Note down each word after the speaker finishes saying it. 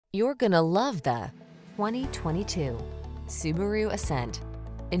You're gonna love the 2022 Subaru Ascent.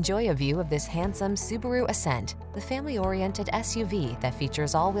 Enjoy a view of this handsome Subaru Ascent, the family-oriented SUV that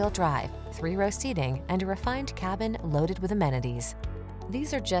features all-wheel drive, 3-row seating, and a refined cabin loaded with amenities.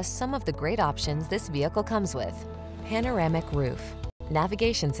 These are just some of the great options this vehicle comes with: panoramic roof,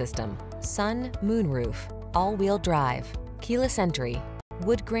 navigation system, sun, moonroof, all-wheel drive, keyless entry,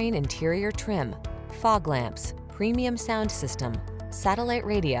 wood grain interior trim, fog lamps, premium sound system, satellite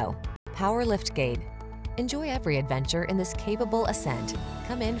radio, power liftgate. Enjoy every adventure in this capable Ascent.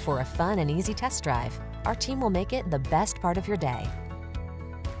 Come in for a fun and easy test drive. Our team will make it the best part of your day.